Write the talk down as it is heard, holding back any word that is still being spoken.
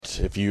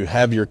If you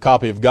have your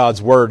copy of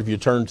God's Word, if you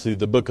turn to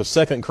the book of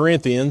 2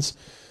 Corinthians,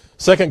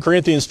 2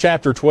 Corinthians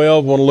chapter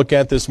 12, I want to look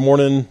at this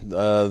morning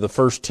the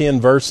first 10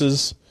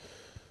 verses.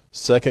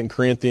 2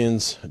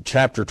 Corinthians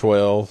chapter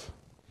 12.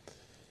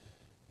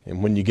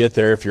 And when you get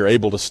there, if you're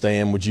able to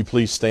stand, would you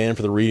please stand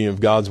for the reading of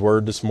God's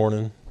Word this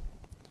morning?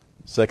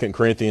 2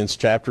 Corinthians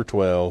chapter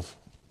 12,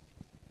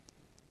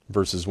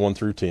 verses 1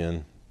 through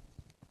 10.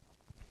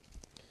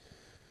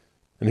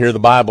 And here the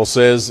Bible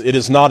says, "It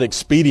is not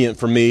expedient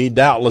for me,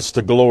 doubtless,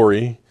 to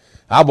glory.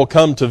 I will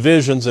come to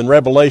visions and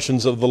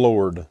revelations of the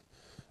Lord.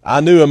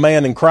 I knew a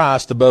man in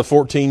Christ above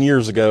 14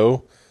 years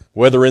ago,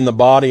 whether in the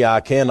body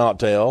I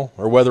cannot tell,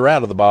 or whether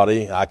out of the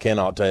body I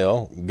cannot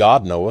tell,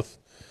 God knoweth.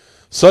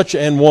 Such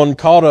an one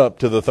caught up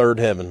to the third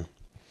heaven.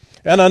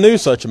 And I knew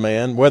such a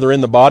man, whether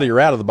in the body or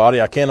out of the body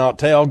I cannot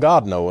tell,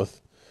 God knoweth.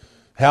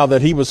 How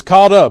that he was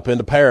caught up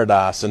into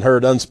paradise and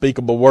heard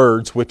unspeakable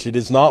words which it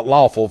is not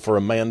lawful for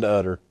a man to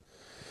utter.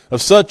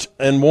 Of such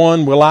an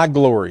one will I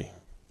glory,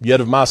 yet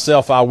of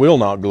myself I will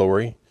not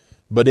glory,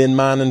 but in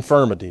mine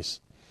infirmities.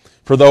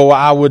 For though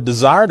I would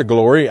desire to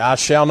glory, I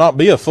shall not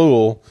be a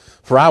fool,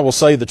 for I will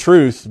say the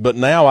truth, but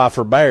now I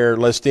forbear,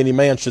 lest any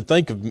man should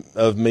think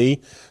of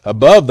me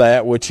above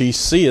that which he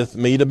seeth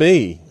me to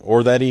be,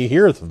 or that he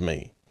heareth of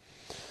me.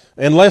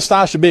 And lest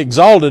I should be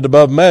exalted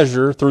above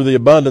measure through the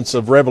abundance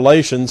of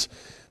revelations,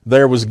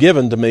 there was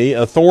given to me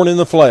a thorn in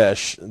the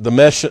flesh, the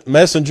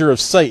messenger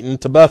of Satan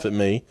to buffet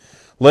me,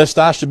 lest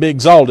I should be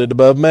exalted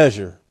above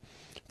measure.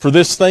 For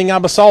this thing I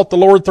besought the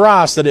Lord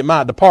thrice, that it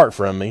might depart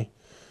from me.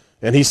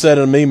 And he said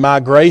unto me, My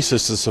grace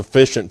is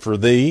sufficient for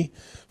thee,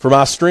 for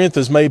my strength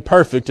is made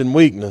perfect in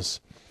weakness.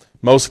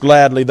 Most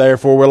gladly,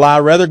 therefore, will I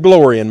rather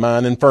glory in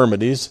mine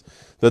infirmities,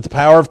 that the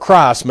power of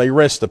Christ may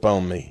rest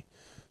upon me.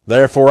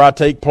 Therefore I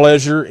take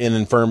pleasure in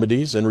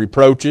infirmities, and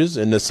reproaches,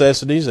 and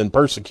necessities, and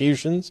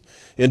persecutions,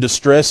 in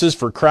distresses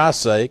for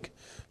Christ's sake.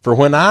 For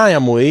when I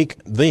am weak,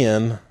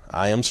 then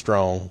I am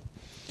strong.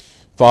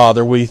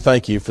 Father, we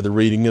thank you for the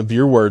reading of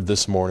your word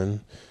this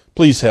morning.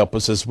 Please help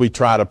us as we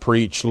try to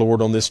preach,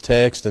 Lord, on this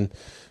text. And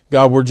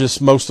God, we're just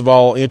most of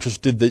all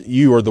interested that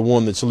you are the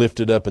one that's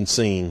lifted up and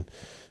seen.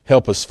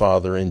 Help us,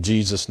 Father. In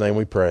Jesus' name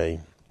we pray.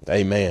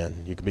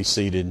 Amen. You can be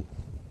seated.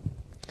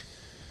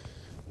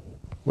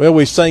 Well,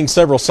 we've sang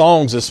several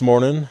songs this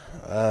morning,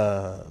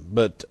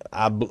 but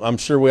I'm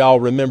sure we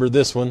all remember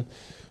this one.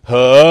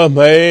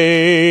 Amazing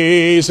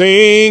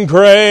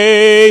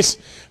grace,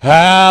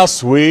 how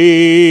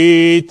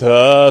sweet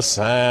the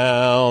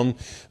sound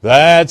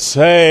that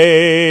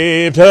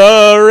saved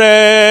a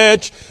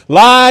wretch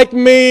like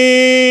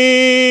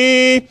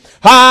me.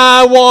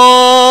 I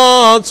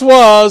once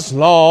was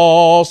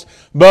lost,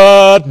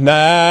 but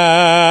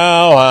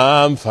now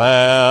I'm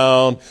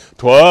found.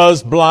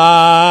 'Twas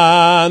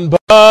blind,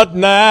 but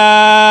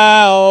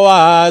now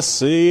I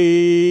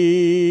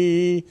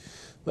see.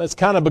 That's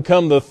kind of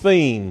become the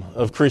theme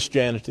of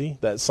Christianity,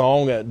 that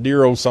song, that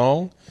dear old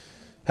song.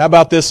 How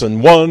about this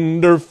one?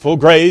 Wonderful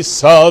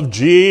grace of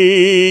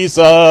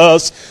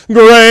Jesus,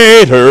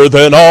 greater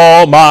than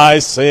all my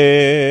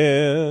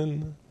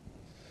sin.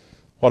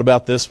 What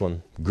about this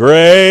one?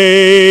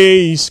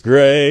 Grace,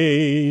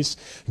 grace,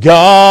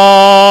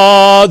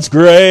 God's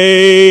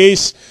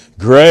grace,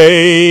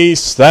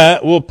 grace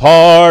that will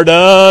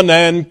pardon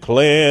and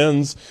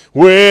cleanse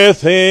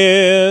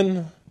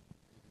within.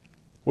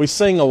 We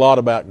sing a lot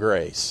about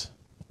grace.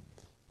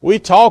 We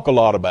talk a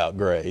lot about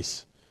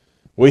grace.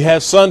 We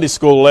have Sunday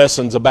school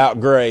lessons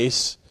about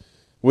grace.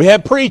 We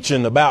have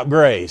preaching about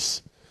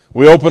grace.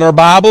 We open our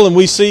Bible and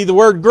we see the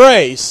word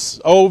grace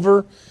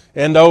over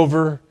and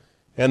over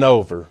and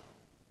over.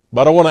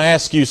 But I want to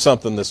ask you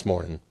something this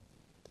morning.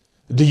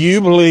 Do you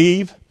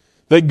believe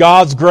that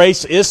God's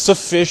grace is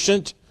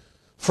sufficient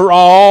for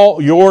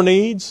all your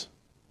needs?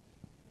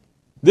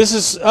 This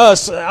is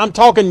us. I'm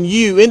talking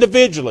you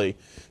individually.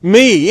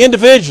 Me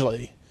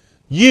individually.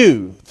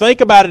 You.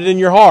 Think about it in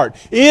your heart.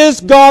 Is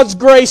God's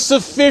grace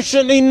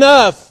sufficient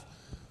enough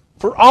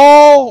for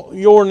all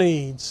your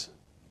needs?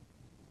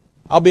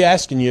 I'll be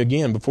asking you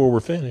again before we're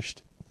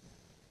finished.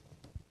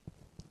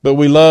 But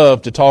we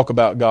love to talk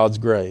about God's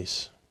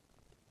grace.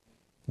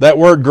 That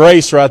word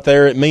grace right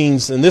there, it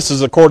means, and this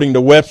is according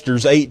to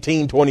Webster's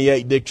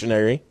 1828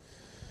 dictionary,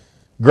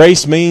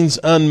 grace means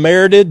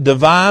unmerited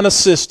divine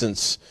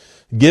assistance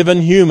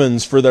given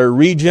humans for their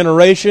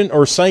regeneration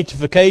or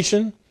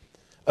sanctification,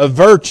 a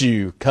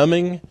virtue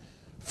coming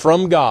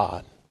from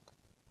God.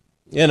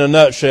 In a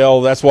nutshell,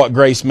 that's what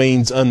grace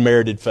means,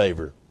 unmerited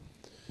favor.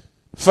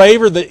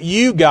 Favor that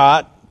you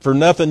got for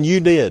nothing you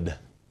did.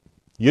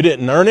 You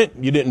didn't earn it,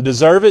 you didn't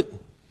deserve it,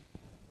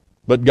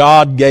 but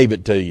God gave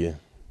it to you.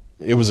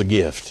 It was a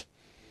gift.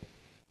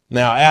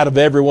 Now, out of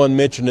everyone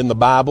mentioned in the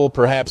Bible,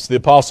 perhaps the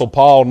Apostle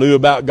Paul knew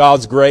about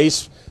God's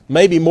grace,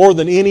 maybe more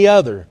than any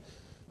other.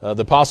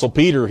 The Apostle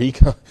Peter,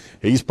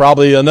 he's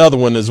probably another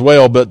one as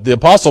well. But the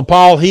Apostle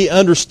Paul, he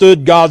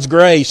understood God's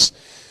grace.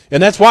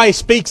 And that's why he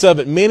speaks of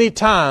it many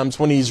times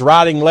when he's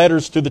writing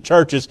letters to the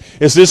churches.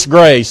 It's this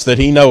grace that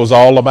he knows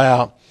all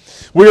about.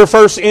 We were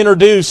first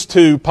introduced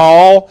to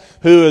Paul,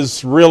 who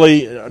is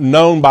really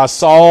known by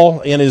Saul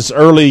in his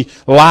early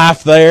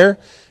life there.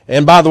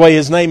 And by the way,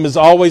 his name has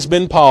always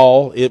been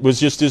Paul. It was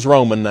just his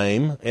Roman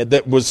name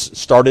that was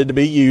started to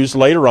be used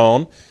later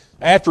on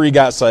after he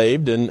got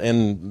saved, and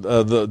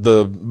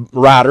the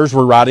writers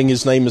were writing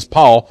his name as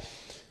Paul.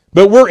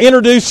 But we're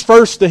introduced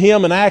first to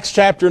him in Acts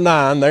chapter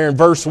 9, there in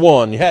verse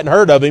 1. You hadn't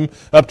heard of him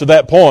up to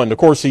that point. Of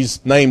course, he's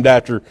named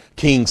after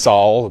King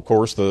Saul, of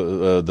course,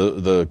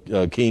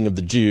 the king of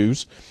the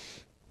Jews.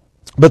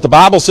 But the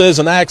Bible says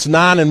in Acts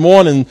 9 and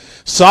 1, and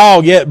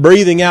Saul, yet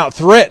breathing out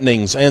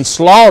threatenings and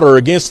slaughter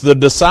against the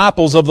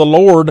disciples of the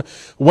Lord,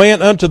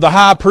 went unto the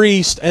high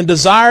priest and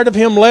desired of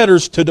him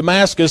letters to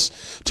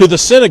Damascus to the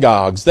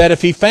synagogues, that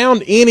if he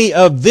found any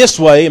of this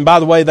way, and by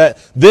the way, that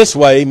this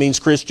way means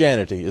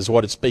Christianity, is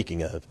what it's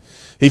speaking of.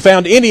 He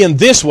found any in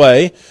this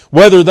way,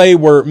 whether they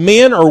were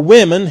men or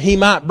women, he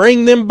might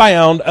bring them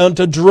bound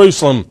unto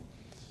Jerusalem.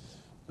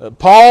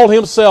 Paul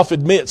himself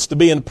admits to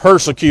being a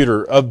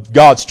persecutor of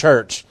God's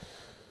church.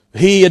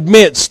 He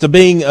admits to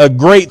being a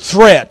great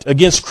threat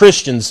against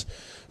Christians,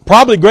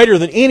 probably greater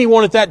than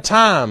anyone at that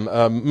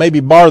time, maybe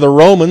bar the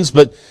Romans,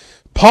 but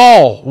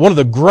Paul, one of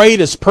the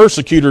greatest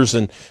persecutors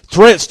and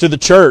threats to the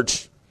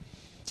church.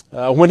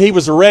 When he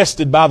was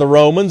arrested by the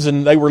Romans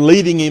and they were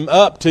leading him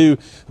up to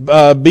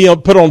be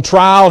put on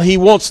trial, he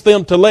wants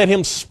them to let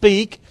him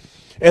speak,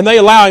 and they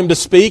allow him to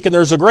speak, and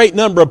there's a great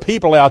number of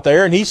people out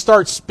there, and he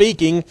starts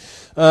speaking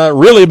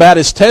really about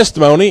his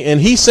testimony,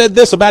 and he said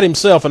this about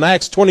himself in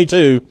Acts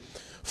 22,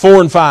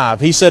 4 and 5.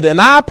 He said, and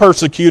I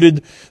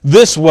persecuted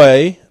this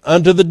way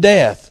unto the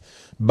death,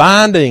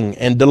 binding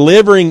and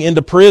delivering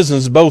into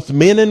prisons both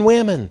men and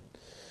women.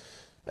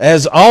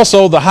 As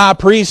also the high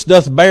priest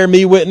doth bear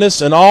me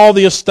witness, and all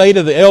the estate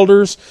of the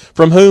elders,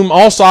 from whom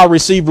also I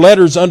received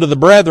letters unto the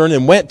brethren,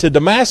 and went to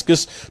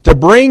Damascus to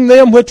bring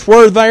them which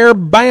were there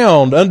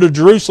bound unto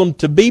Jerusalem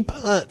to be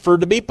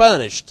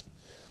punished.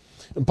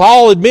 And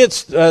Paul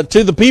admits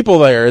to the people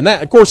there, and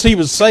that, of course, he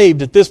was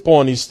saved at this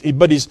point,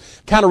 but he's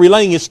kind of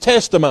relaying his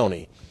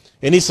testimony.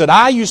 And he said,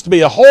 I used to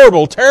be a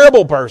horrible,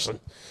 terrible person.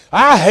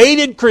 I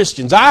hated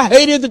Christians. I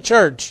hated the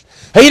church.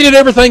 Hated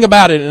everything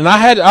about it. And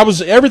I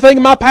was everything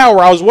in my power.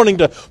 I was wanting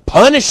to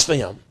punish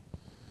them.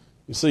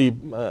 You see,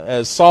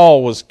 as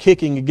Saul was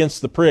kicking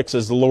against the pricks,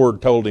 as the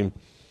Lord told him,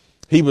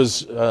 he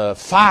was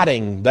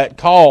fighting that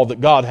call that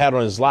God had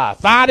on his life.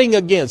 Fighting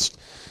against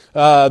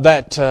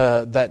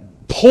that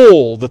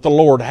pull that the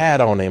Lord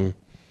had on him.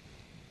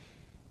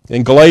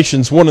 In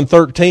Galatians 1 and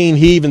 13,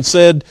 he even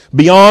said,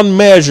 beyond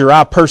measure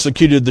I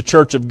persecuted the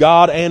church of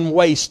God and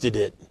wasted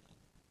it.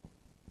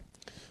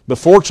 But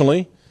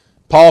fortunately,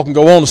 Paul can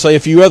go on to say a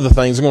few other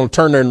things. I'm going to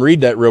turn there and read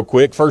that real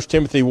quick. 1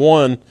 Timothy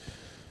 1,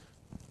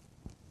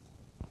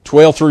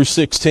 12 through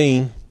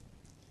 16.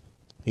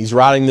 He's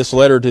writing this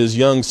letter to his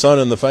young son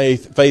in the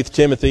faith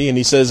Timothy, and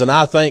he says, and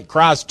I thank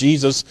Christ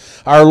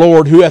Jesus our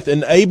Lord, who hath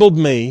enabled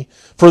me,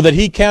 for that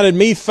he counted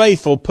me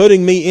faithful,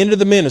 putting me into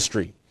the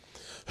ministry,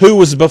 who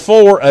was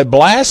before a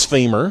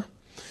blasphemer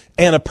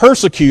and a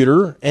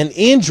persecutor and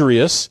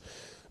injurious,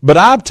 but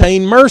I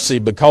obtained mercy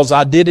because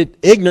I did it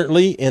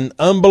ignorantly in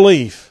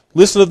unbelief.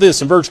 Listen to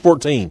this in verse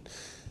 14.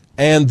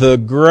 And the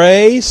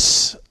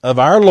grace of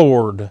our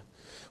Lord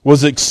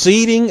was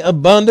exceeding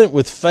abundant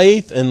with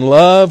faith and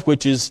love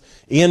which is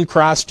in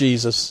Christ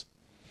Jesus.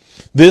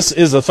 This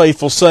is a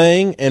faithful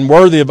saying and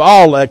worthy of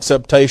all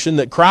acceptation,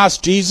 that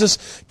Christ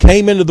Jesus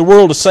came into the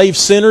world to save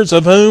sinners,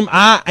 of whom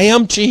I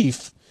am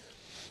chief.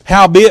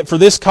 Howbeit for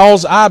this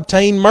cause I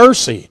obtained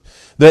mercy,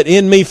 that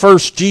in me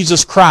first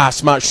Jesus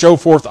Christ might show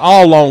forth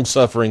all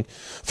longsuffering,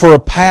 for a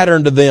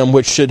pattern to them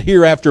which should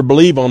hereafter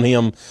believe on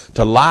him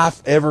to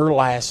life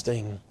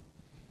everlasting.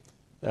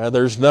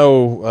 There's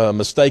no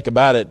mistake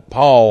about it.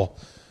 Paul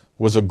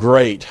was a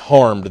great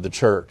harm to the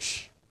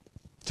church,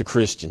 to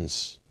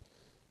Christians,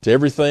 to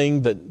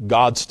everything that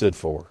God stood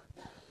for.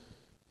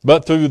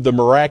 But through the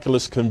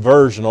miraculous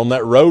conversion on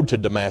that road to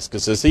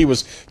Damascus, as he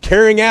was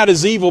carrying out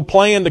his evil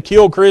plan to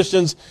kill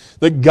Christians,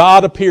 that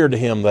God appeared to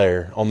him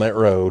there on that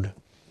road.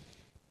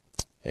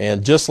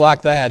 And just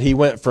like that, he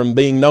went from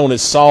being known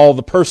as Saul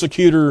the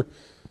persecutor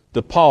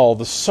to Paul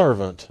the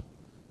servant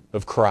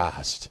of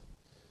Christ.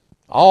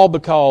 All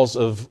because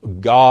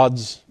of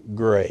God's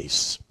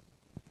grace.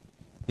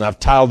 And I've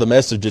titled the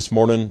message this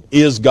morning,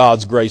 Is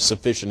God's Grace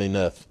Sufficient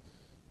Enough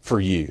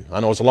for You? I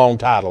know it's a long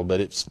title, but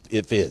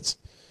it fits.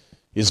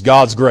 Is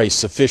God's grace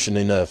sufficient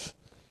enough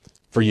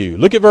for you?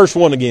 Look at verse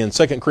 1 again,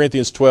 2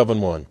 Corinthians 12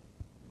 and 1.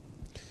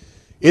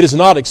 It is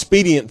not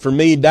expedient for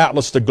me,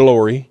 doubtless, to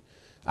glory.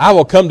 I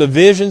will come to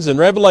visions and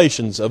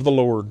revelations of the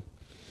Lord.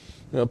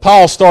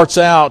 Paul starts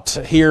out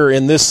here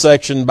in this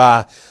section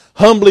by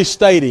humbly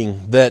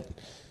stating that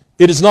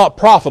it is not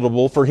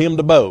profitable for him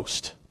to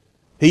boast.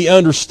 He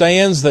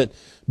understands that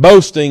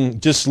boasting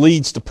just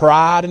leads to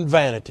pride and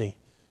vanity,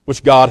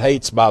 which God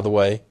hates, by the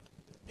way.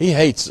 He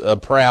hates a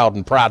proud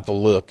and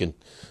prideful look and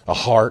a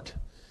heart.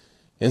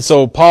 And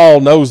so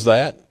Paul knows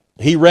that.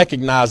 He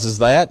recognizes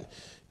that.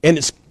 And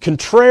it's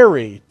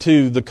contrary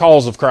to the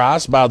cause of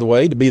Christ, by the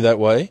way, to be that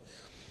way.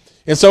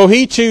 And so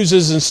he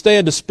chooses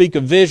instead to speak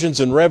of visions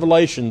and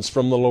revelations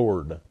from the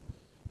Lord.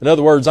 In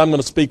other words, I'm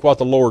going to speak what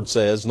the Lord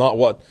says, not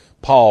what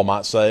Paul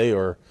might say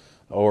or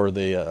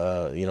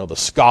the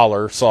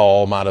scholar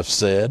Saul might have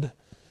said.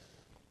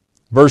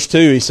 Verse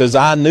 2, he says,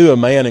 I knew a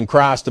man in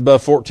Christ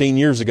above 14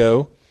 years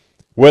ago,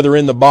 whether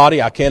in the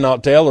body I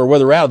cannot tell, or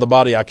whether out of the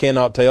body I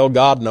cannot tell,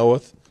 God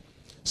knoweth.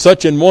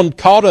 Such an one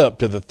caught up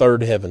to the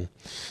third heaven.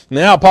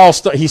 Now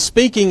he's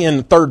speaking in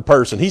the third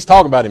person. He's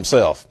talking about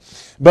himself.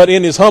 But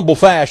in his humble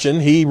fashion,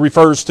 he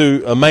refers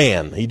to a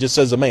man. He just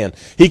says a man.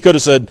 He could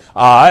have said,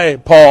 I,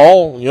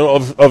 Paul,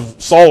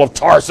 of Saul of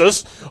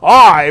Tarsus,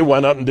 I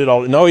went up and did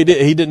all. No, he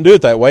didn't do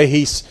it that way.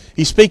 He's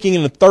speaking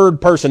in the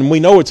third person. And we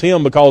know it's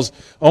him because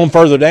on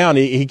further down,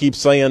 he keeps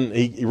saying,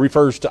 he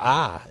refers to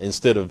I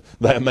instead of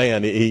that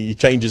man. He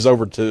changes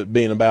over to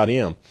being about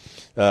him.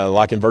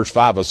 Like in verse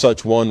 5, of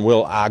such one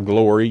will I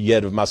glory,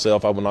 yet of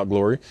myself I will not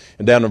glory.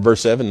 And down in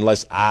verse 7,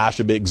 unless I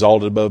should be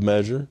exalted above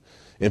measure.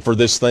 And for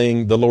this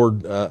thing, the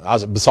Lord,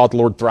 I besought the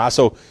Lord thrice.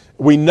 So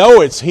we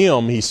know it's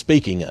him he's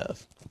speaking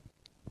of.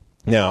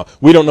 Now,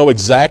 we don't know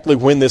exactly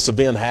when this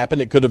event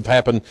happened. It could have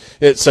happened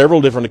at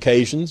several different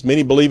occasions.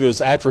 Many believe it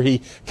was after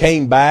he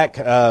came back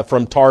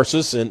from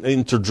Tarsus and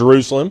into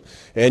Jerusalem.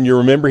 And you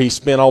remember he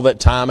spent all that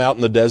time out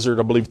in the desert,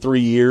 I believe 3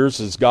 years,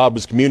 as God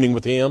was communing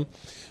with him.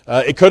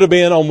 It could have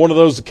been on one of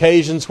those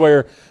occasions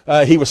where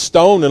he was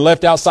stoned and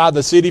left outside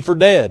the city for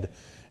dead.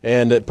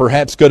 And it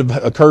perhaps could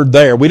have occurred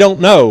there. We don't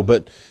know,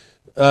 but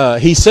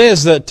he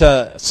says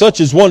that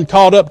such as one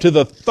caught up to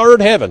the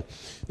third heaven.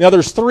 Now,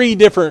 there's 3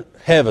 different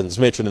heavens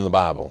mentioned in the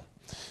Bible.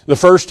 The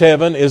first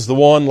heaven is the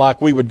one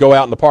like we would go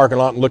out in the parking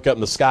lot and look up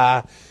in the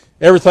sky.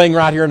 Everything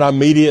right here in our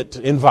immediate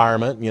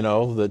environment,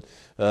 that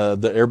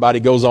everybody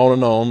goes on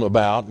and on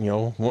about,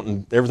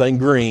 wanting everything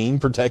green,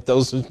 protect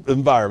those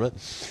environment.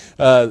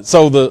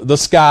 So the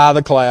sky,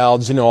 the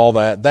clouds, all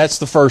that. That's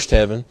the first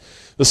heaven.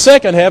 The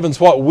second heaven's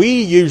what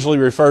we usually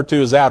refer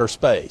to as outer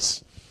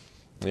space.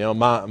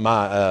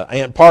 My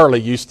Aunt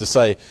Parley used to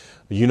say,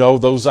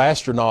 those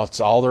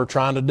astronauts, all they're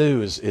trying to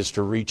do is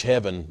to reach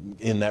heaven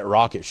in that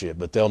rocket ship,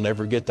 but they'll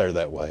never get there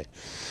that way.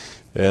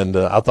 And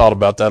I thought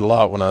about that a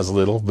lot when I was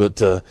little.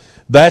 But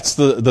that's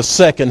the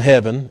second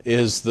heaven,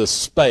 is the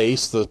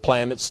space, the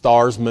planets,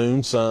 stars,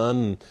 moon, sun,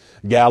 and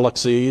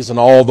galaxies, and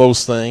all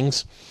those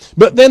things.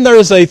 But then there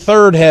is a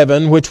third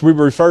heaven, which we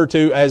refer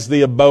to as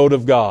the abode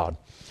of God.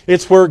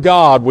 It's where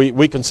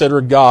we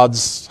consider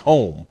God's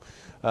home.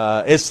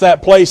 It's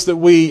that place that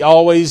we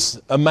always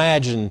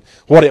imagine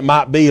what it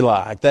might be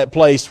like. That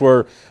place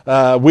where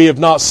we have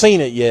not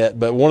seen it yet,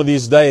 but one of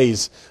these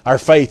days our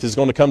faith is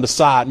going to come to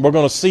sight and we're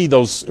going to see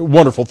those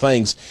wonderful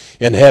things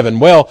in heaven.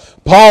 Well,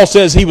 Paul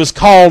says he was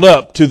called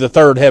up to the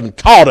third heaven.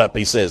 Caught up,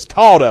 he says.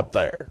 Caught up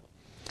there.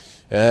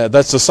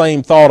 That's the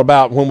same thought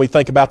about when we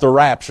think about the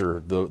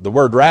rapture. The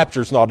word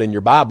rapture is not in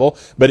your Bible,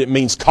 but it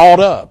means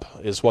caught up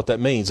is what that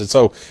means. And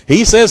so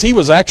he says he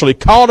was actually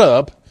caught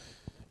up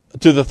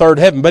to the third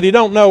heaven, but he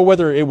don't know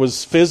whether it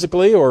was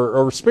physically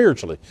or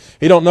spiritually.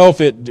 He don't know if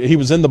he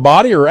was in the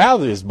body or out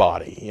of his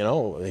body.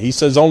 He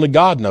says only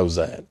God knows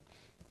that.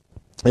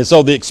 And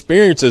so the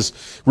experience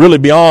is really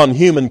beyond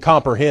human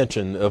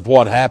comprehension of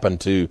what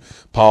happened to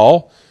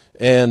Paul.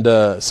 And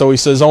so he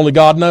says only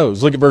God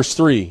knows. Look at verse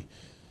 3.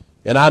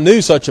 And I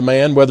knew such a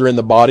man, whether in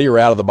the body or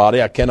out of the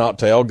body, I cannot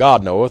tell.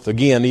 God knoweth.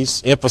 Again,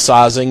 he's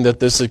emphasizing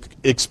that this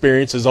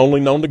experience is only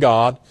known to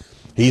God.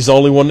 He's the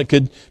only one that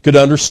could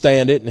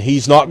understand it, and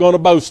he's not going to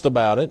boast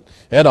about it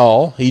at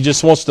all. He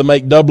just wants to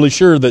make doubly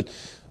sure that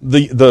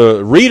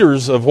the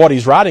readers of what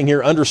he's writing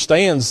here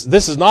understands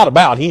this is not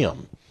about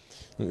him.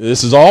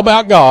 This is all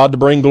about God to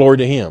bring glory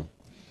to him.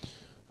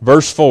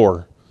 Verse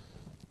 4,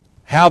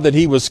 how that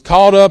he was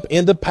caught up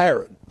into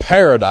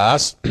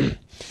paradise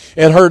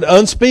and heard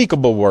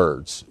unspeakable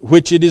words,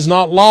 which it is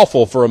not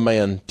lawful for a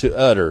man to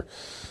utter.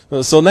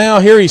 So now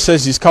here he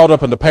says he's caught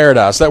up into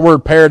paradise. That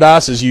word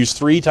paradise is used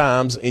 3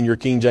 times in your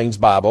King James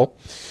Bible.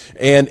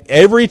 And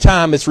every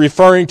time it's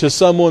referring to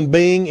someone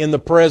being in the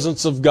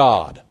presence of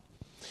God.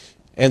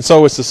 And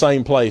so it's the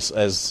same place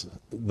as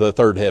the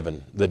third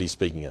heaven that he's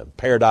speaking of.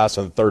 Paradise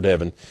and the third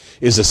heaven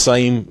is the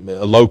same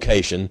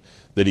location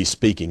that he's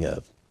speaking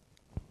of.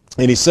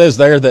 And he says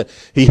there that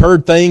he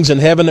heard things in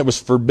heaven that was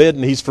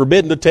forbidden. He's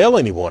forbidden to tell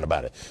anyone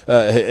about it.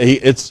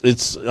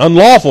 It's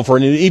unlawful for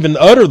him to even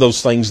utter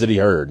those things that he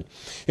heard.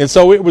 And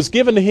so it was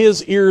given to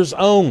his ears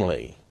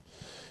only.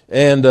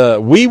 And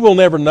we will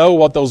never know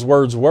what those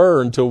words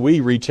were until we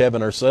reach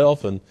heaven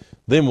ourselves, and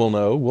then we'll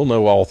know. We'll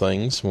know all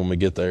things when we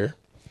get there.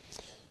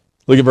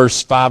 Look at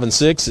verse 5 and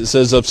 6. It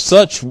says, of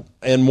such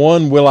an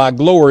one will I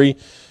glory,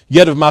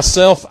 yet of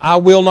myself I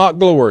will not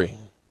glory,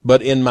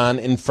 but in mine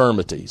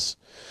infirmities.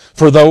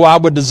 For though I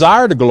would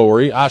desire to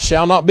glory, I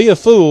shall not be a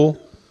fool,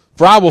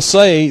 for I will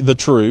say the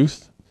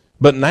truth.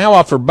 But now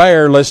I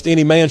forbear, lest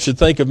any man should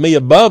think of me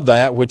above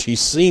that which he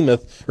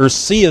seemeth or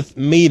seeth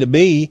me to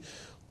be,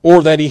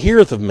 or that he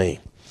heareth of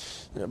me.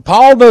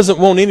 Paul doesn't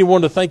want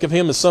anyone to think of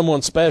him as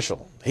someone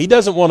special. He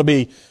doesn't want to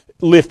be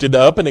lifted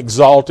up and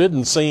exalted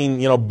and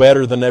seen,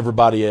 better than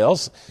everybody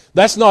else.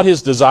 That's not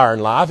his desire in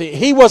life.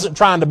 He wasn't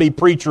trying to be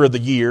preacher of the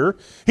year.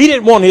 He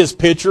didn't want his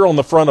picture on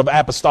the front of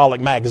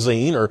Apostolic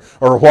magazine or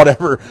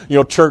whatever,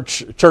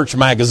 church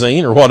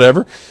magazine or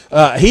whatever.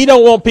 He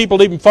don't want people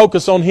to even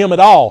focus on him at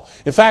all.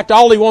 In fact,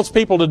 all he wants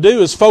people to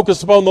do is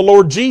focus upon the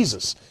Lord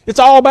Jesus. It's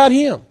all about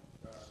him.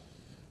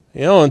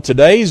 In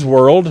today's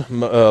world,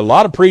 a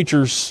lot of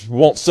preachers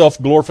want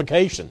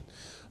self-glorification.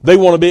 They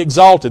want to be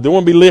exalted. They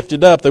want to be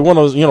lifted up. They want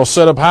to,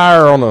 set up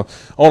higher on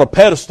a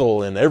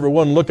pedestal, and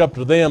everyone look up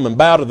to them and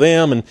bow to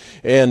them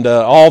and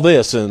all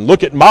this. And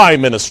look at my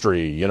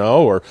ministry,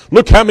 or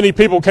look how many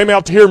people came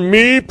out to hear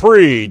me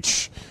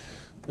preach.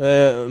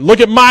 Look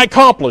at my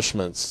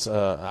accomplishments.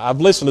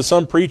 I've listened to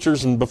some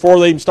preachers, and before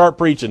they even start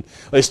preaching,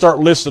 they start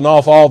listing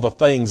off all the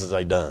things that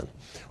they've done.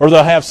 Or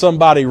they'll have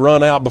somebody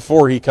run out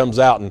before he comes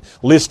out and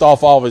list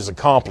off all of his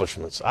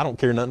accomplishments. I don't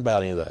care nothing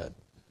about any of that.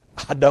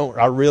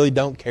 I really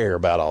don't care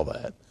about all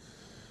that.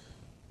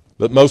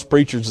 But most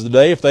preachers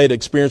today, if they'd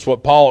experienced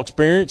what Paul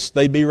experienced,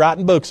 they'd be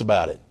writing books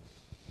about it.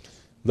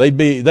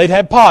 They'd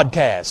have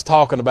podcasts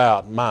talking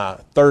about my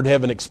third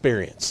heaven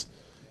experience.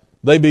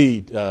 They'd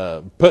be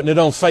putting it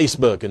on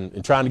Facebook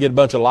and trying to get a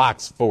bunch of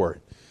likes for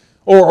it.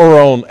 Or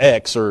on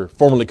X, or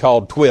formerly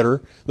called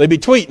Twitter. They'd be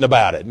tweeting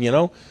about it,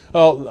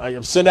 Oh, I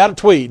send out a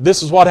tweet.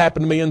 This is what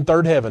happened to me in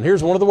third heaven.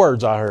 Here's one of the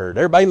words I heard.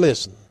 Everybody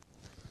listen.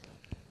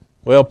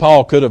 Well,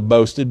 Paul could have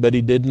boasted, but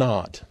he did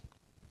not.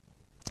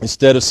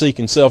 Instead of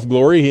seeking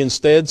self-glory, he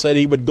instead said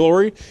he would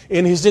glory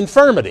in his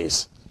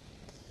infirmities.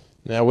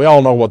 Now, we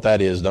all know what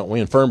that is, don't we?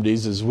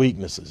 Infirmities is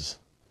weaknesses.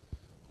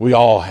 We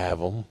all have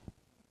them.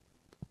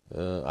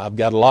 I've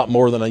got a lot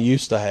more than I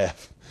used to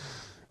have.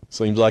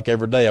 Seems like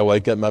every day I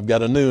wake up and I've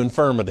got a new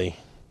infirmity.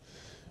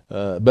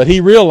 But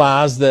he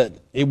realized that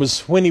it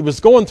was when he was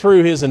going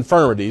through his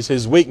infirmities,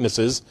 his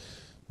weaknesses,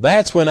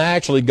 that's when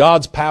actually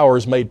God's power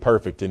is made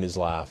perfect in his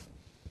life.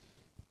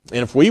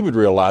 And if we would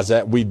realize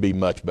that, we'd be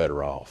much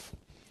better off.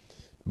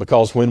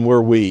 Because when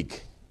we're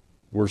weak,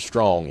 we're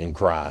strong in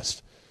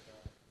Christ.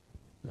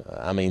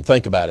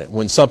 Think about it.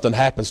 When something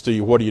happens to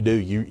you, what do?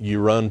 You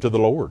run to the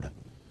Lord.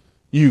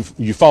 You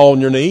fall on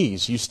your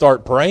knees. You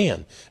start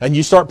praying. And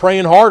you start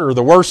praying harder.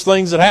 The worst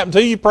things that happen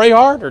to you, pray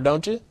harder,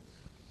 don't you?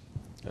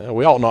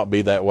 We ought not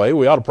be that way.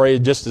 We ought to pray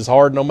just as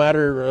hard no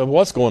matter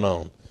what's going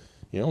on.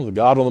 The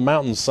God on the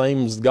mountain is the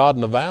same as the God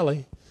in the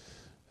valley.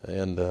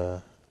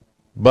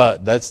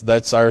 But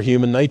that's our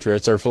human nature.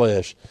 It's our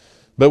flesh.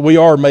 But we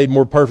are made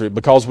more perfect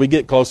because we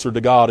get closer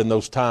to God in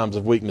those times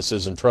of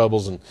weaknesses and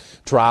troubles and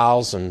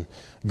trials and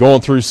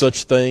going through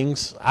such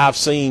things.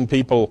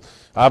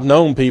 I've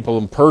known people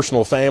and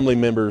personal family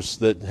members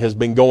that has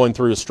been going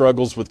through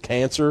struggles with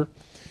cancer.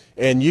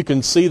 And you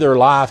can see their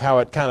life, how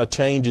it kind of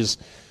changes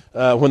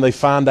when they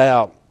find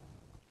out.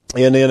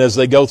 And then as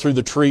they go through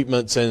the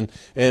treatments and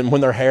when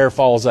their hair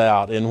falls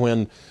out and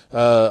when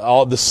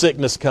all the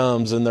sickness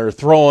comes and they're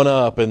throwing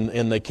up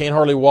and they can't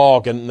hardly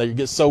walk and they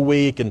get so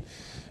weak and,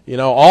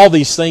 all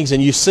these things.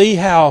 And you see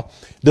how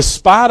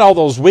despite all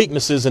those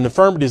weaknesses and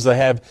infirmities they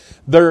have,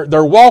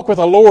 their walk with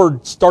the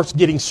Lord starts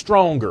getting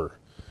stronger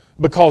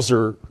because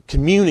they're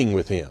communing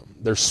with Him.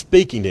 They're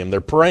speaking to Him.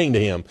 They're praying to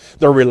Him.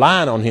 They're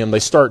relying on Him. They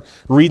start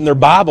reading their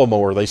Bible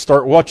more. They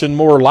start watching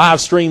more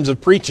live streams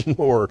of preaching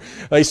more.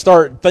 They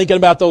start thinking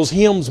about those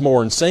hymns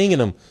more and singing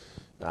them.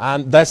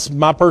 That's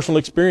my personal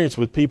experience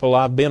with people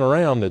I've been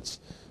around that's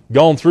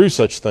gone through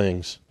such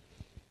things.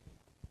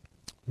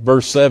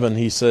 Verse 7,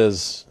 he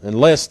says, "And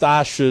lest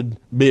I should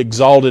be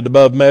exalted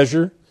above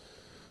measure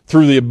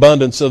through the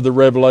abundance of the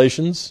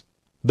revelations,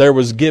 there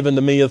was given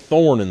to me a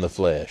thorn in the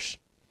flesh,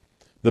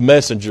 the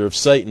messenger of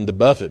Satan to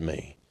buffet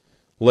me,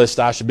 lest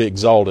I should be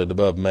exalted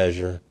above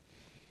measure."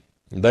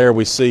 And there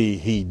we see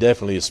he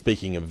definitely is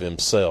speaking of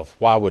himself.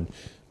 Why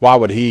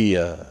would he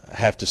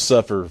have to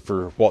suffer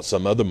for what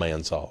some other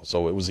man saw?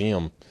 So it was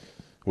him,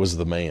 was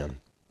the man.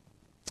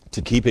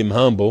 To keep him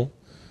humble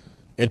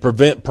and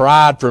prevent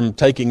pride from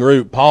taking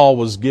root, Paul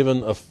was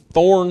given a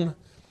thorn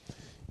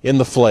in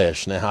the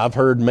flesh. Now, I've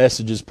heard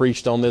messages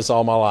preached on this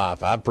all my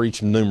life. I've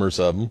preached numerous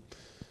of them.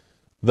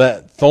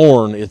 That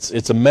thorn,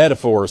 it's a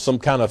metaphor, some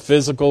kind of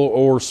physical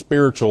or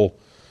spiritual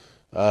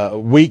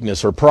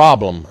weakness or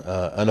problem,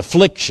 an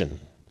affliction.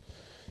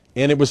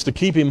 And it was to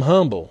keep him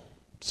humble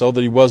so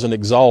that he wasn't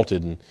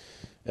exalted. And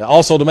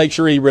also to make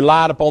sure he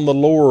relied upon the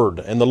Lord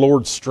and the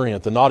Lord's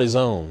strength and not his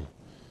own.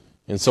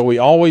 And so he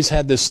always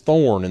had this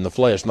thorn in the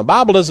flesh. And the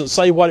Bible doesn't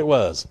say what it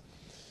was.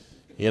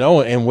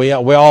 And we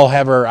all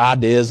have our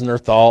ideas and our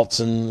thoughts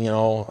and,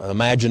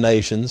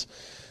 imaginations.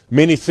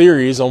 Many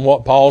theories on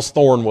what Paul's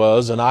thorn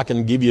was, and I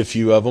can give you a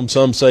few of them.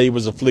 Some say he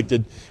was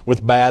afflicted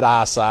with bad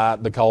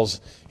eyesight because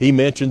he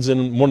mentions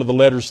in one of the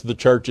letters to the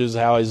churches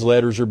how his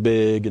letters are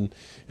big and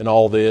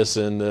all this.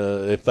 And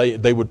if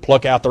they would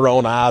pluck out their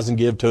own eyes and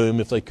give to him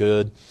if they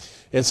could.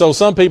 And so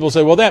some people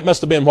say, well, that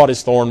must have been what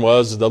his thorn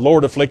was. The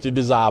Lord afflicted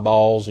his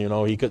eyeballs,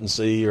 he couldn't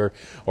see,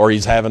 or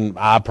he's having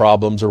eye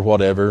problems or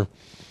whatever.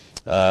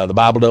 The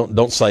Bible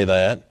don't say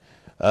that.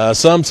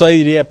 Some say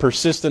that he had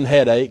persistent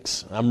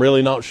headaches. I'm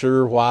really not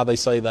sure why they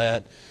say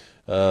that.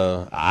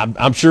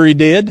 I'm sure he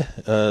did.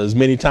 As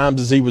many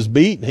times as he was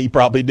beat, he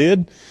probably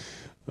did.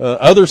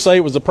 Others say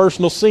it was a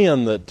personal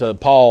sin that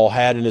Paul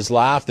had in his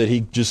life that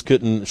he just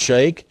couldn't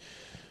shake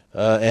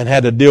and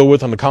had to deal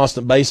with on a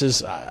constant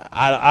basis.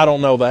 I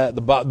don't know that.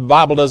 The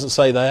Bible doesn't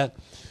say that.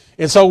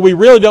 And so we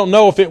really don't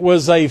know if it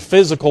was a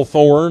physical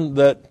thorn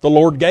that the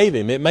Lord gave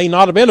him. It may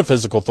not have been a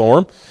physical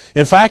thorn.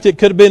 In fact, it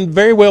could have been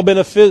very well been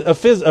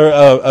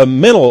a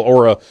mental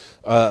or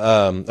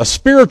a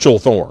spiritual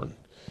thorn.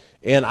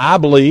 And I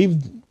believe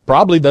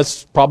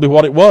that's probably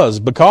what it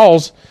was,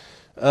 because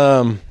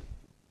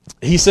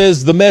he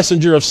says the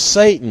messenger of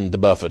Satan to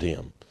buffet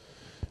him.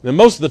 Now,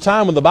 most of the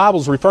time when the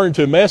Bible's referring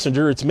to a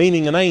messenger, it's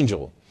meaning an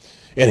angel.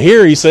 And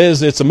here he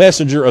says it's a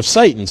messenger of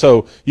Satan.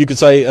 So you could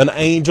say an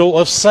angel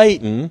of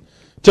Satan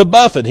to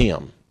buffet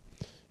him.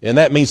 And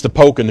that means to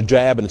poke and to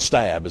jab and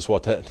stab is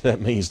what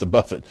that means, to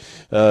buffet.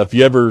 If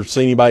you ever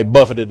see anybody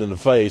buffeted in the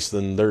face,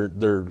 then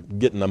they're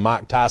getting a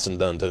Mike Tyson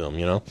done to them,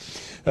 you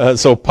know.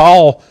 So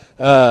Paul,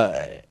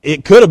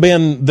 it could have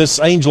been this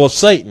angel of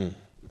Satan.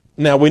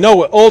 Now we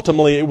know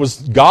ultimately it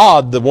was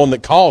God, the one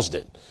that caused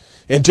it.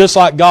 And just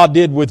like God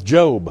did with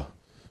Job,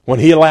 when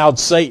he allowed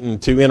Satan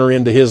to enter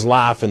into his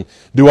life and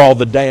do all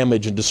the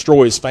damage and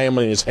destroy his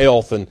family and his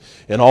health and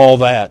all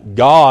that,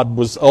 God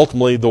was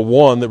ultimately the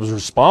one that was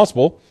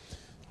responsible,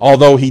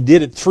 although he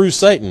did it through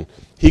Satan.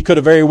 He could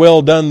have very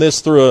well done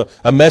this through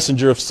a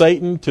messenger of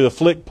Satan to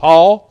afflict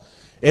Paul.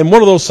 And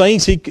one of those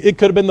things, it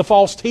could have been the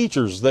false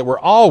teachers that were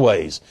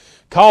always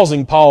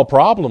causing Paul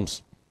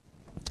problems.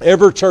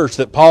 Every church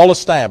that Paul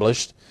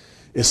established,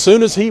 as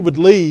soon as he would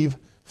leave,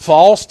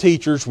 false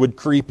teachers would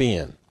creep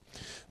in.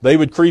 They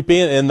would creep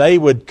in and they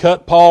would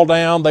cut Paul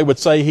down. They would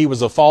say he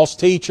was a false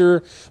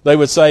teacher. They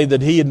would say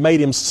that he had made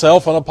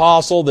himself an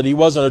apostle, that he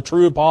wasn't a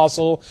true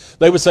apostle.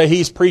 They would say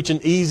he's preaching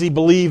easy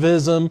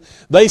believism.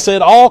 They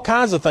said all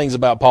kinds of things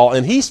about Paul.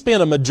 And he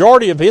spent a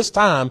majority of his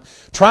time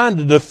trying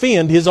to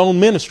defend his own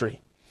ministry.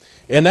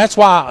 And that's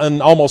why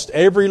in almost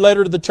every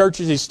letter to the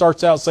churches, he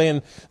starts out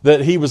saying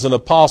that he was an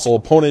apostle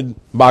appointed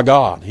by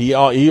God. He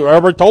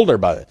already told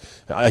everybody.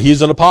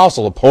 He's an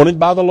apostle appointed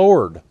by the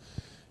Lord.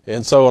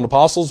 And so an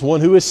apostle is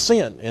one who is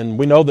sent. And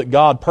we know that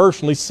God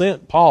personally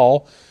sent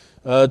Paul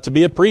to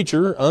be a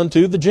preacher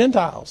unto the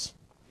Gentiles.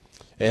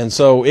 And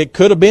so it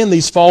could have been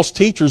these false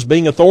teachers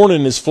being a thorn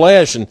in his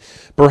flesh, and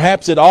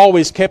perhaps it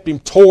always kept him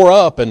tore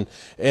up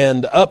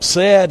and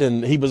upset,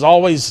 and he was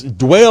always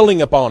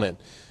dwelling upon it.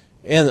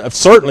 And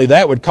certainly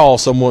that would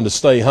cause someone to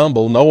stay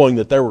humble, knowing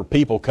that there were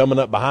people coming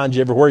up behind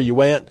you everywhere you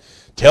went,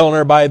 telling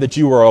everybody that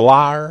you were a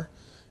liar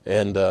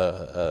and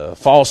a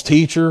false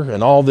teacher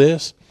and all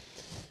this.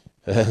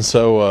 And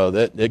so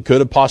that it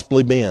could have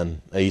possibly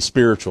been a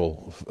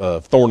spiritual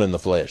thorn in the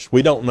flesh.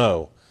 We don't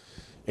know.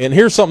 And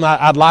here's something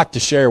I'd like to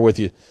share with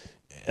you.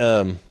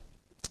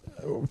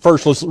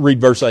 First, let's read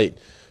verse 8.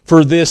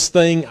 For this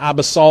thing I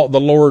besought the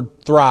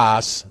Lord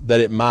thrice, that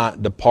it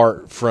might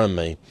depart from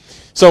me.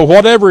 So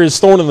whatever his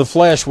thorn in the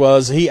flesh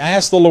was, he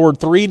asked the Lord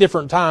 3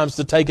 different times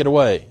to take it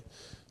away.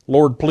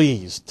 Lord,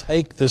 please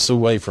take this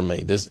away from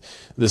me.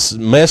 This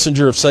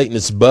messenger of Satan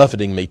is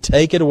buffeting me.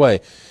 Take it away.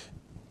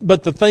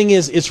 But the thing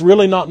is, it's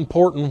really not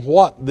important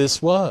what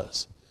this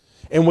was.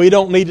 And we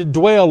don't need to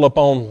dwell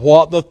upon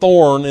what the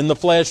thorn in the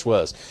flesh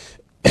was.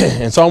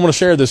 And so I want to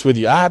share this with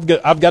you. I've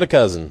got a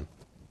cousin,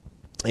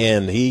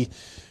 and he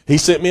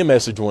sent me a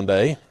message one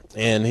day,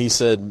 and he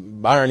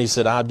said, Byron,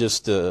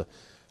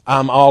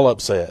 I'm all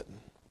upset.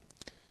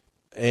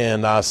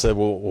 And I said,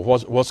 well,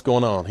 what's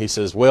going on? He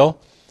says, well,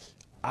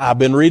 I've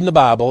been reading the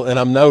Bible, and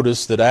I've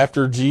noticed that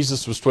after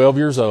Jesus was 12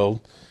 years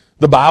old,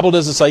 the Bible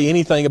doesn't say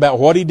anything about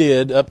what he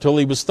did up till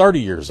he was 30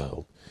 years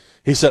old.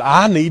 He said,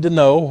 I need to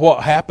know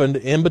what happened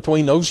in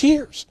between those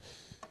years.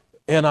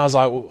 And I was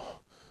like,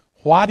 well,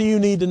 why do you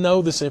need to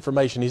know this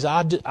information? He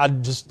said,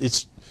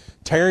 it's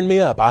tearing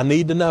me up. I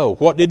need to know.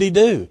 What did he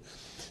do?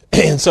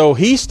 And so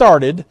he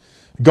started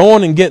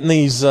going and getting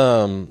these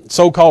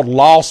so-called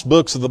lost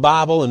books of the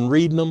Bible and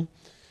reading them.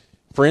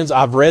 Friends,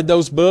 I've read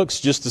those books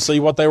just to see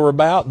what they were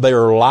about. They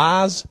are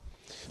lies.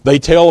 They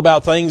tell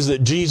about things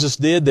that Jesus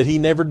did that he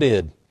never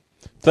did.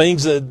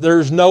 Things that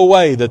there's no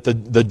way that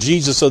the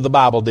Jesus of the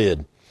Bible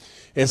did.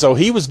 And so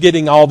he was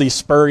getting all these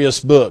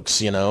spurious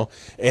books,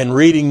 and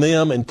reading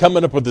them and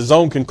coming up with his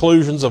own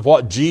conclusions of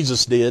what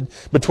Jesus did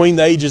between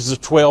the ages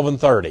of 12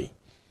 and 30.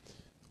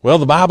 Well,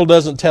 the Bible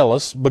doesn't tell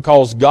us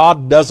because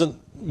God doesn't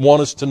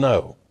want us to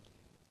know.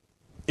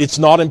 It's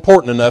not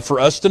important enough for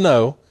us to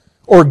know,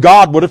 or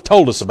God would have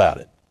told us about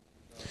it.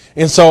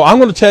 And so I'm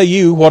going to tell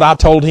you what I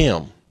told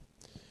him.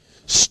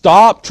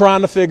 Stop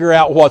trying to figure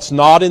out what's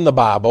not in the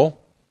Bible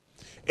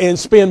and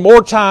spend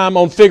more time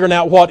on figuring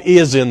out what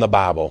is in the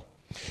Bible.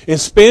 And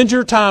spend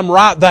your time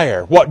right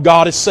there, what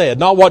God has said,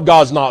 not what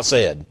God's not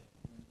said.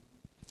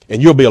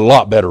 And you'll be a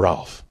lot better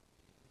off.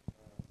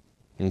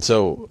 And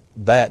so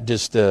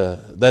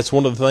that's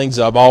one of the things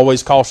I've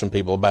always cautioned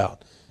people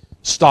about.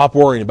 Stop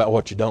worrying about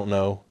what you don't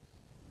know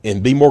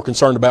and be more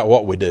concerned about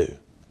what we do.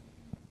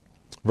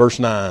 Verse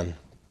 9.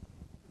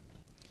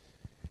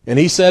 And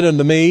he said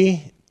unto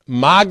me,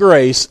 my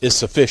grace is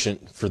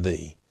sufficient for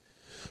thee,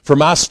 For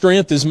my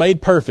strength is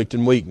made perfect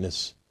in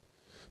weakness.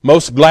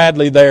 Most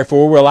gladly,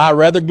 therefore, will I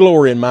rather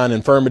glory in mine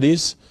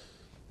infirmities,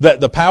 that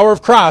the power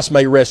of Christ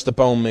may rest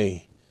upon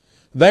me.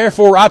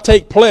 Therefore I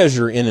take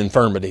pleasure in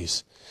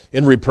infirmities,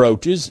 in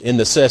reproaches, in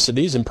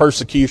necessities, in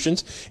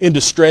persecutions, in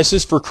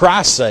distresses for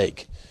Christ's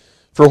sake.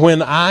 For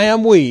when I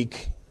am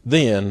weak,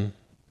 then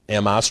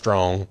am I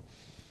strong.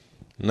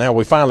 Now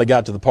we finally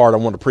got to the part I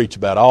want to preach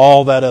about.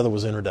 All that other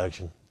was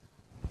introduction.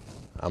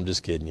 I'm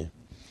just kidding you.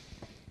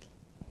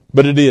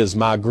 But it is,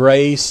 my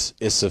grace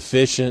is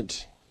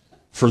sufficient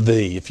for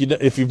thee.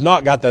 If you've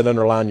not got that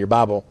underlined in your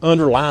Bible,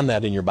 underline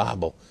that in your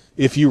Bible.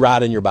 If you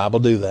write in your Bible,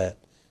 do that.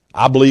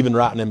 I believe in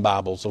writing in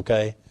Bibles,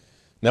 okay?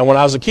 Now, when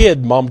I was a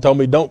kid, Mom told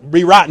me don't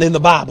be writing in the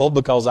Bible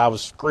because I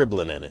was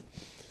scribbling in it.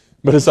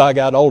 But as I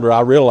got older, I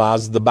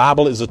realized the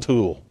Bible is a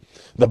tool.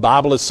 The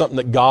Bible is something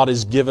that God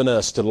has given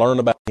us to learn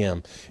about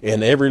Him.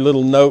 And every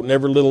little note and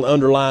every little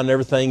underline and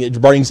everything, it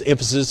brings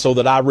emphasis so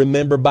that I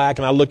remember back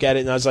and I look at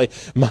it and I say,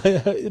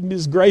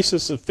 His grace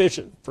is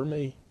sufficient for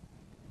me.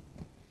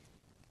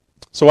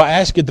 So I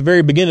ask at the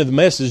very beginning of the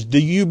message, do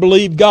you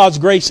believe God's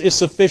grace is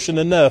sufficient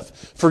enough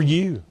for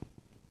you?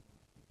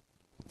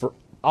 For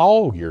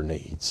all your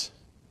needs.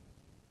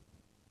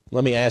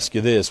 Let me ask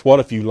you this. What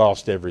if you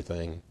lost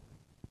everything?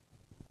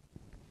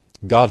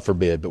 God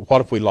forbid, but what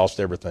if we lost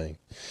everything?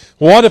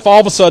 What if all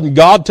of a sudden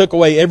God took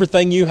away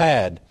everything you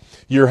had?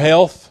 Your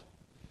health,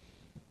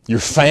 your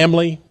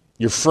family,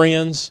 your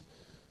friends,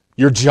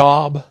 your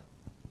job,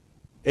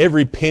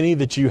 every penny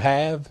that you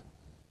have,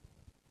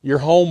 your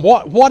home.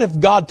 What if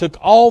God took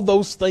all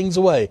those things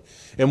away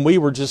and we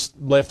were just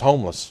left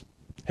homeless,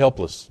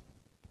 helpless,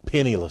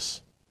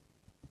 penniless?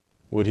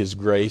 Would His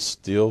grace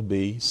still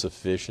be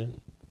sufficient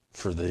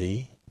for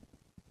thee?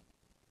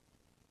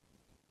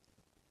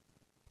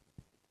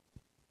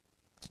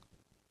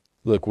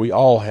 Look, we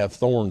all have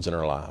thorns in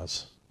our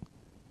lives.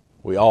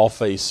 We all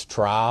face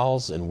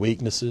trials and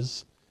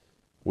weaknesses.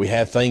 We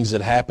have things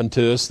that happen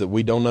to us that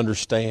we don't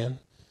understand.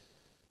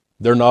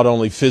 They're not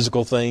only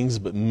physical things,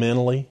 but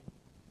mentally.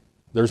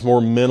 There's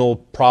more mental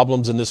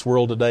problems in this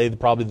world today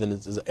probably than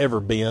there's ever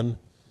been.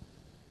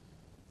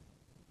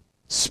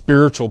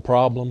 Spiritual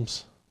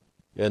problems.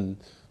 And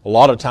a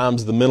lot of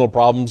times the mental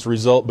problems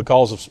result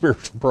because of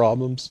spiritual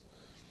problems.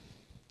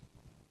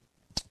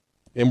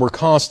 And we're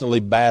constantly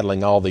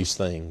battling all these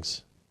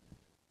things.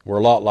 We're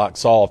a lot like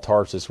Saul of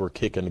Tarsus. We're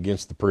kicking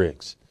against the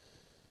pricks.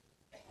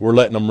 We're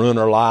letting them ruin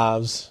our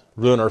lives,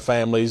 ruin our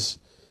families,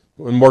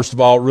 and worst of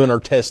all, ruin our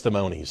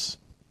testimonies.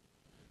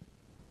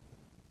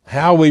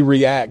 How we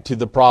react to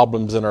the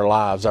problems in our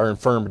lives, our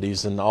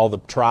infirmities, and all the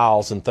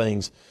trials and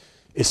things,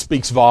 it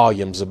speaks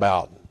volumes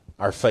about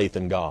our faith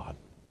in God.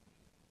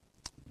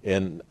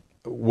 And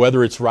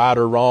whether it's right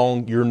or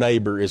wrong, your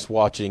neighbor is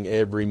watching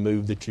every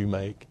move that you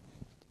make.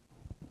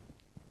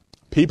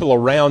 People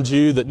around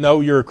you that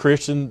know you're a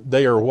Christian,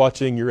 they are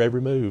watching your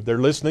every move. They're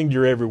listening to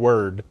your every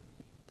word.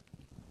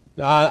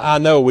 I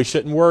know we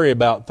shouldn't worry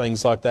about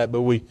things like that,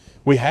 but we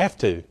have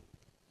to,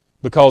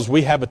 because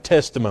we have a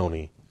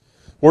testimony.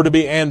 We're to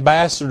be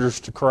ambassadors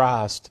to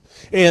Christ.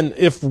 And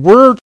if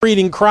we're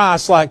treating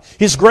Christ like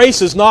His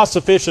grace is not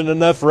sufficient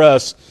enough for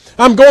us,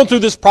 I'm going through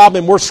this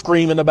problem and we're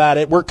screaming about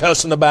it, we're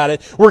cussing about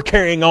it, we're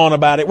carrying on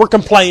about it, we're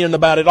complaining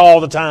about it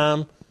all the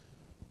time.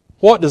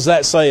 What does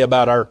that say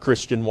about our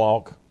Christian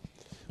walk?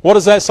 What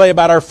does that say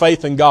about our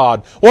faith in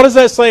God? What does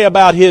that say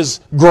about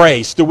His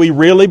grace? Do we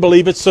really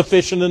believe it's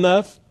sufficient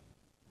enough?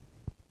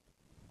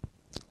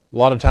 A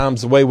lot of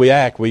times the way we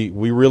act, we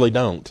really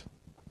don't.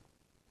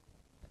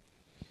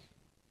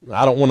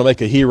 I don't want to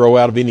make a hero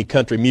out of any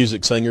country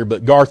music singer,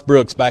 but Garth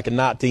Brooks back in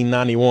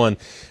 1991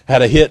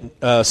 had a hit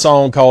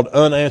song called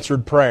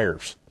Unanswered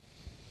Prayers.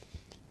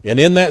 And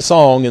in that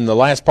song, in the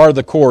last part of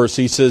the chorus,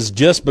 he says,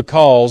 just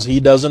because He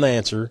doesn't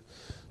answer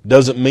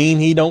doesn't mean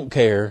He don't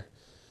care,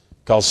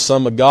 because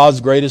some of God's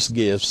greatest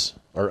gifts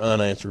are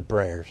unanswered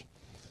prayers.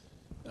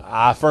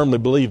 I firmly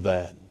believe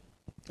that.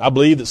 I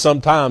believe that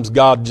sometimes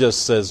God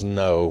just says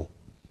no,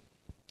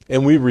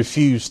 and we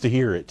refuse to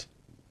hear it.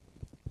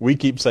 We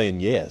keep saying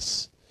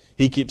yes.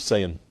 He keeps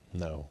saying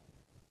no.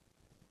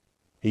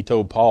 He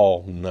told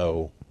Paul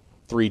no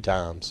 3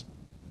 times.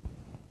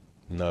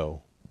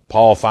 No.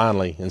 Paul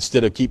finally,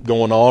 instead of keep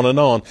going on and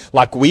on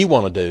like we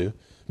want to do,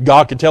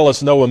 God could tell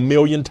us no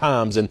 1,000,000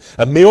 times, and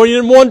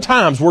 1,000,001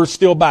 times we're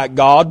still back.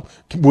 God,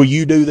 will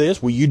you do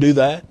this? Will you do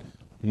that?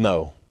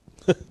 No.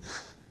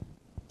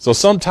 So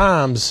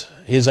sometimes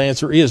His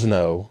answer is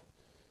no,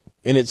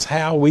 and it's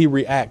how we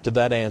react to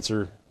that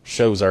answer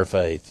shows our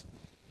faith.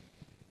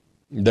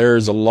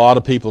 There's a lot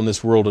of people in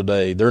this world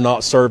today, they're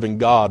not serving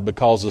God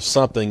because of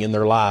something in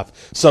their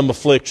life, some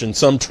affliction,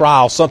 some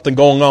trial, something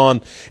going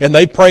on, and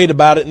they prayed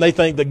about it and they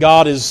think that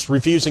God is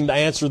refusing to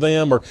answer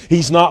them, or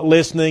He's not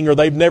listening, or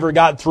they've never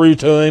got through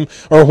to Him,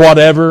 or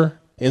whatever,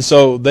 and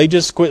so they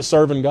just quit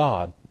serving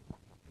God.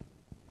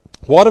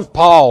 What if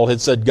Paul had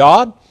said,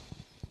 God,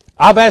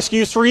 I've asked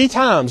you 3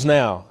 times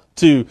now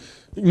to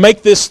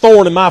make this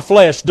thorn in my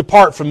flesh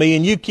depart from me,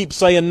 and you keep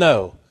saying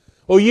no.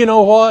 Well, you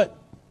know what?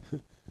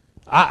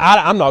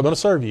 I'm not going to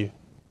serve you.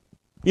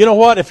 You know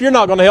what? If you're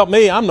not going to help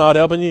me, I'm not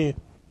helping you.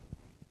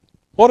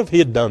 What if he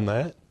had done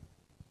that?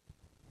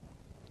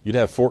 You'd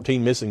have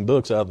 14 missing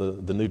books out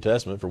of the New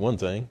Testament, for one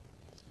thing.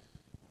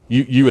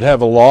 You would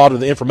have a lot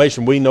of the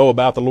information we know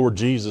about the Lord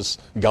Jesus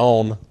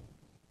gone.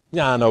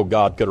 Yeah, I know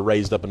God could have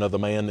raised up another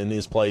man in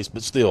his place,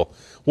 but still.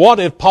 What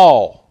if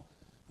Paul,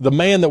 the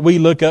man that we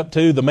look up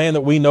to, the man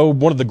that we know,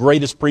 one of the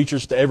greatest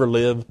preachers to ever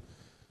live,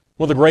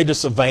 one of the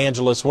greatest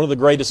evangelists, one of the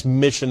greatest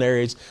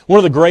missionaries, one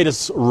of the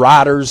greatest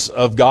writers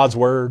of God's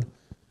Word,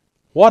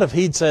 what if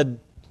he'd said,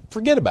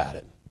 forget about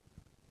it?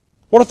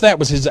 What if that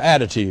was his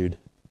attitude?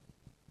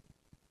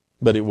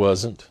 But it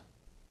wasn't.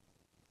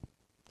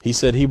 He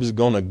said he was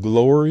going to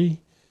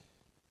glory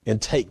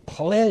and take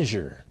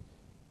pleasure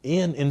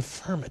in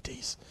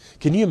infirmities.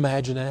 Can you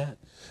imagine that?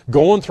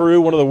 Going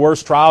through one of the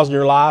worst trials in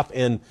your life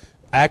and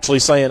actually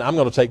saying, I'm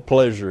going to take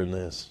pleasure in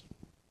this.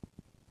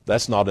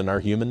 That's not in our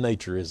human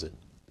nature, is it?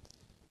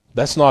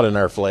 That's not in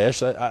our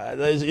flesh.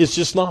 It's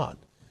just not.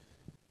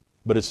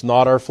 But it's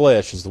not our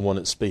flesh is the one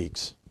that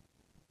speaks.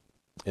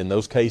 In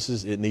those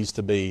cases, it needs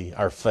to be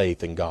our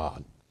faith in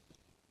God.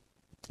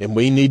 And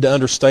we need to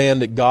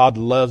understand that God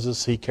loves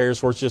us. He cares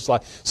for us, just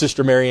like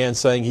Sister Mary Ann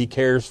saying He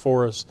cares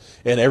for us.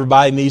 And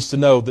everybody needs to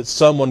know that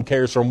someone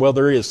cares for them. Well,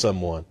 there is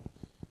someone.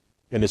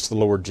 And it's the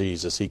Lord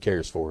Jesus. He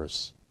cares for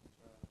us.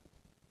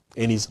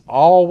 And He's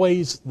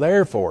always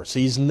there for us.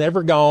 He's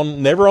never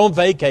gone, never on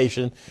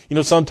vacation. You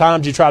know,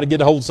 sometimes you try to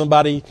get a hold of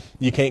somebody,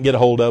 you can't get a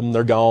hold of them.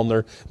 They're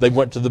gone. They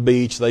went to the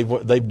beach.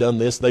 They've done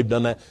this. They've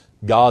done that.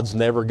 God's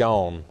never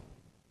gone.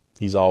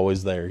 He's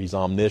always there. He's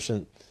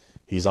omniscient.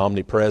 He's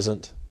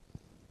omnipresent.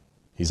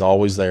 He's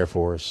always there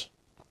for us.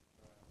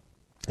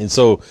 And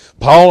so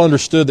Paul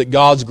understood that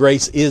God's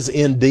grace is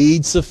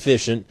indeed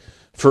sufficient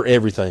for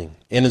everything.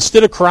 And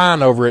instead of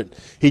crying over it,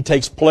 he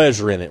takes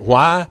pleasure in it.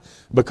 Why?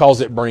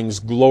 Because it brings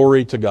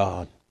glory to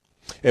God.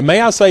 And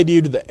may I say to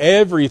you that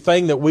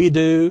everything that we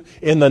do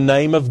in the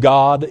name of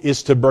God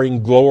is to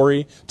bring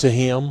glory to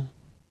Him.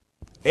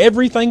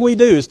 Everything we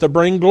do is to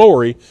bring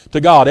glory to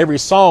God. Every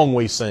song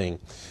we sing.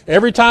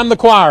 Every time the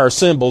choir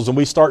assembles and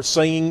we start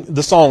singing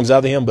the songs out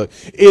of the hymn book,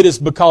 it is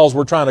because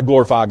we're trying to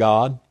glorify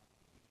God.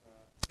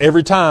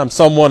 Every time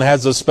someone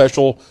has a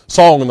special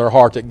song in their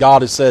heart that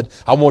God has said,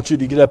 I want you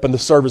to get up in the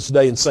service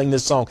today and sing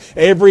this song.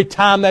 Every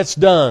time that's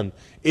done,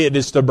 it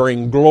is to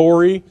bring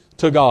glory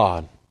to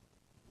God.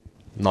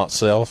 Not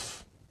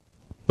self,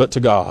 but to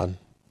God.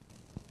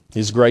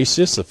 His grace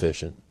is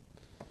sufficient.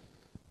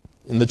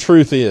 And the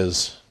truth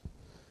is,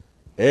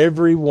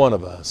 every one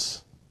of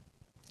us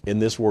in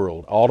this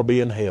world ought to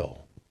be in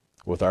hell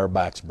with our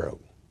backs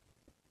broke.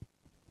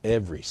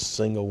 Every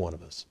single one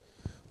of us.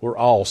 We're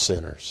all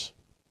sinners.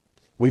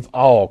 We've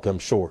all come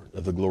short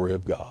of the glory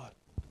of God.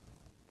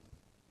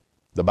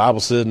 The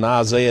Bible said in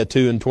Isaiah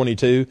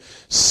 2:22,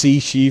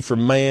 cease ye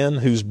from man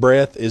whose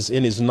breath is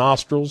in his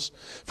nostrils,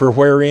 for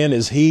wherein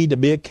is he to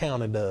be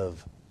accounted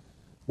of?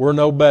 We're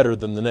no better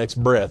than the next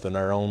breath in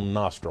our own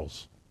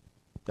nostrils.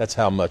 That's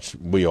how much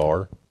we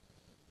are.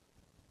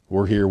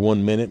 We're here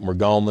 1 minute and we're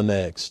gone the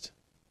next.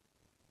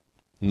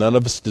 None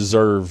of us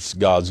deserves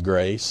God's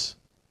grace.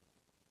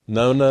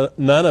 None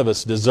of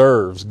us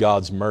deserves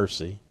God's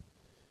mercy.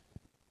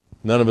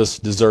 None of us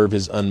deserve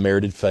His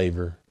unmerited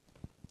favor.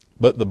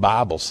 But the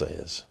Bible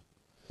says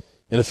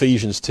in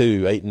Ephesians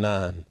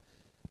 2:8-9,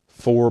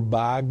 for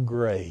by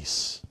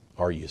grace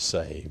are you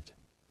saved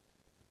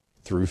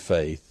through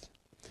faith,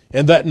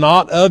 and that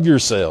not of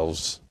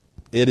yourselves,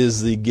 it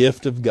is the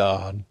gift of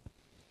God,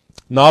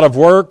 not of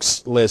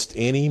works, lest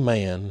any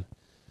man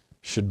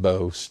should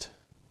boast.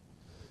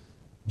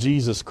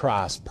 Jesus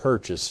Christ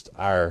purchased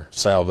our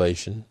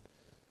salvation.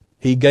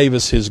 He gave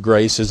us His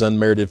grace, His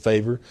unmerited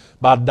favor,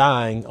 by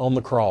dying on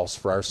the cross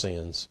for our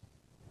sins.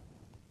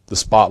 The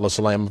spotless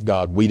Lamb of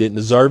God. We didn't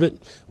deserve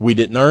it. We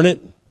didn't earn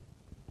it.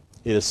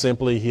 It is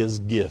simply His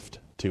gift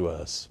to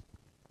us.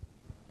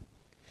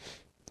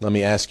 Let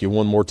me ask you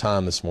one more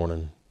time this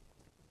morning.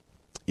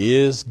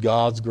 Is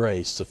God's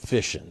grace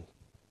sufficient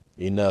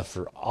enough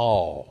for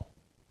all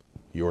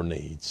your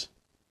needs?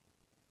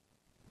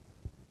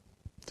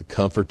 To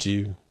comfort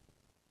you,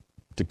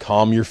 to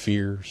calm your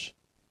fears,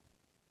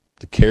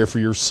 to care for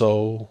your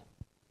soul,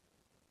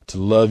 to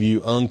love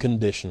you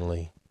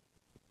unconditionally,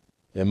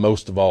 and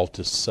most of all,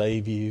 to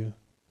save you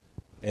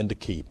and to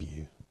keep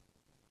you.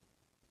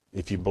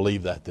 If you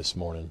believe that this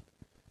morning,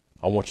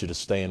 I want you to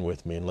stand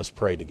with me and let's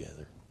pray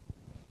together.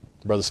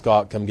 Brother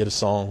Scott, come get a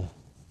song.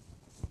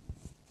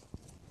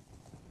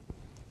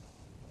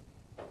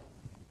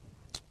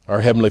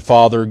 Our Heavenly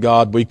Father,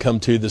 God, we come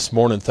to you this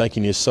morning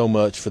thanking you so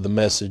much for the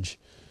message.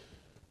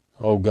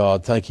 Oh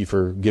God, thank you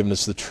for giving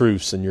us the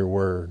truths in your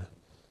word.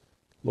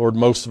 Lord,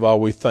 most of all,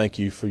 we thank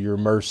you for your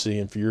mercy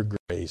and for your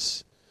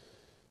grace.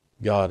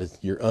 God,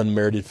 your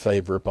unmerited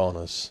favor upon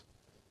us.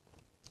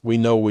 We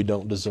know we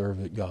don't deserve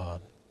it, God.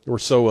 We're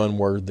so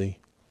unworthy.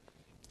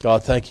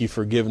 God, thank you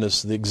for giving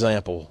us the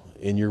example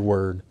in your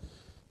word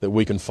that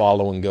we can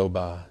follow and go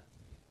by.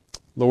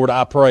 Lord,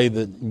 I pray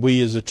that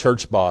we as a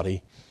church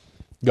body,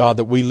 God,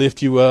 that we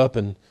lift you up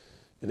and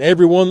And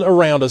everyone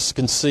around us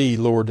can see,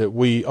 Lord, that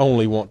we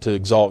only want to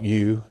exalt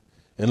you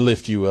and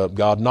lift you up,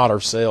 God, not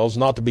ourselves,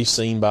 not to be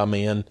seen by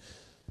men,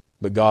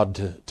 but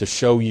God, to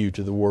show you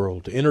to the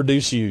world, to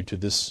introduce you to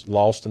this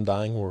lost and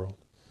dying world.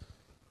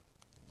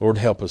 Lord,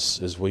 help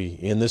us as we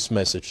end this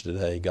message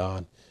today,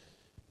 God.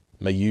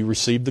 May you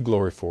receive the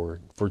glory for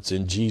it, for it's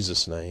in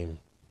Jesus' name.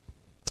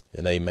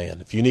 And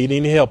amen. If you need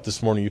any help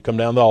this morning, you come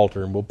down the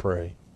altar and we'll pray.